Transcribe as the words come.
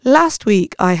Last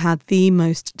week, I had the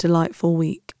most delightful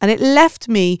week, and it left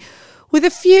me with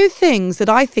a few things that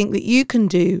I think that you can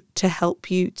do to help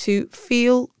you to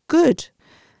feel good.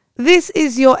 This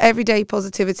is your Everyday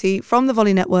Positivity from the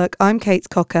Volley Network. I'm Kate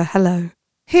Cocker. Hello.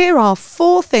 Here are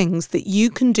 4 things that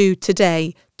you can do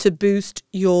today to boost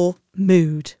your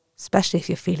mood, especially if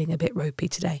you're feeling a bit ropey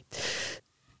today.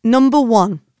 Number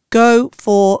 1, go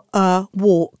for a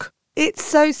walk. It's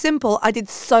so simple. I did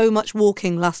so much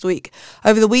walking last week.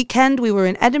 Over the weekend, we were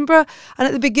in Edinburgh, and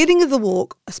at the beginning of the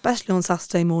walk, especially on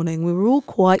Saturday morning, we were all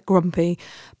quite grumpy.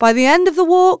 By the end of the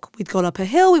walk, we'd gone up a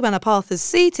hill, we went up Arthur's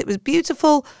Seat, it was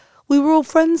beautiful. We were all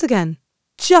friends again.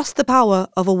 Just the power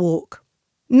of a walk.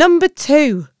 Number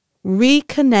 2,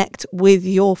 reconnect with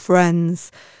your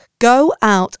friends. Go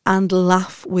out and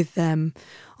laugh with them.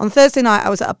 On Thursday night, I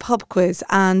was at a pub quiz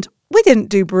and we didn't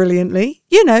do brilliantly.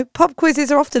 You know, pub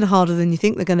quizzes are often harder than you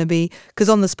think they're going to be because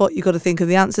on the spot you've got to think of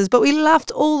the answers. But we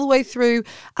laughed all the way through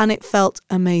and it felt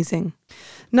amazing.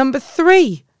 Number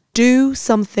 3, do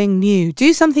something new.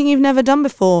 Do something you've never done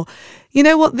before. You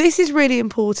know what? This is really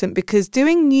important because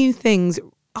doing new things,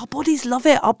 our bodies love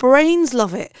it. Our brains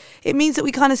love it. It means that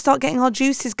we kind of start getting our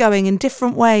juices going in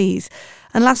different ways.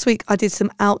 And last week I did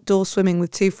some outdoor swimming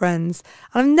with 2 friends.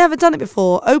 And I've never done it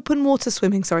before. Open water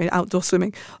swimming.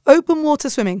 Open water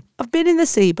swimming. I've been in the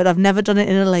sea, but I've never done it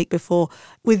in a lake before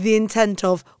with the intent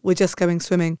of we're just going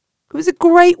swimming. It was a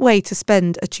great way to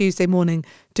spend a Tuesday morning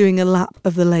doing a lap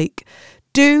of the lake.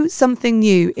 Do something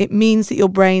new. It means that your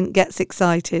brain gets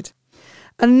excited.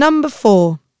 And number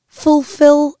 4,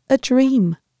 fulfill a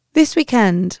dream. This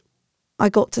weekend, I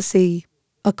got to see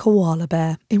a koala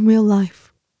bear in real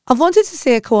life. I've wanted to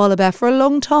see a koala bear for a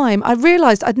long time. I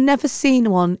realised I'd never seen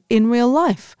one in real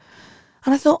life.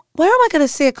 And I thought, where am I going to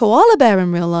see a koala bear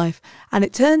in real life? And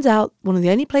it turns out one of the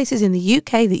only places in the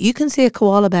UK that you can see a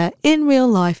koala bear in real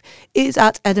life is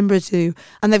at Edinburgh Zoo.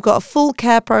 And they've got a full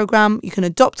care programme. You can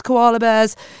adopt koala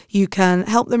bears. You can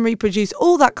help them reproduce,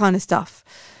 all that kind of stuff.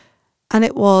 And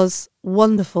it was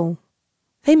wonderful.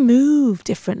 They move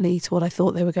differently to what I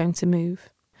thought they were going to move.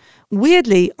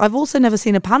 Weirdly, I've also never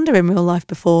seen a panda in real life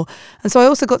before. And so I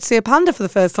also got to see a panda for the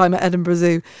first time at Edinburgh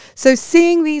Zoo. So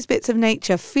seeing these bits of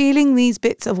nature, feeling these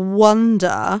bits of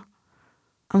wonder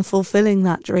and fulfilling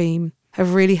that dream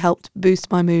have really helped boost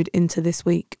my mood into this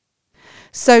week.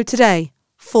 So today,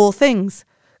 4 things.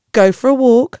 Go for a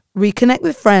walk, reconnect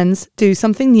with friends, do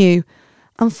something new,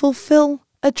 and fulfill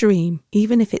a dream,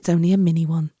 even if it's only a mini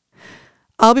one.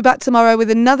 I'll be back tomorrow with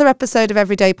another episode of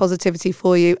Everyday Positivity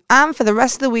for you and for the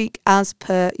rest of the week as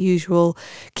per usual.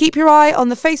 Keep your eye on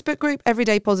the Facebook group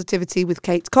Everyday Positivity with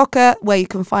Kate Cocker, where you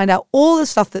can find out all the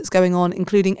stuff that's going on,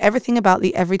 including everything about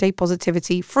the Everyday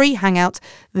Positivity free hangout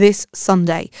this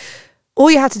Sunday. All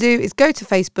you have to do is go to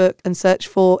Facebook and search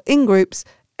for in groups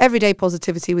Everyday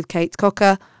Positivity with Kate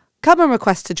Cocker. Come and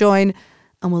request to join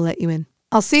and we'll let you in.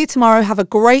 I'll see you tomorrow. Have a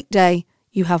great day.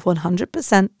 You have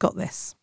 100% got this.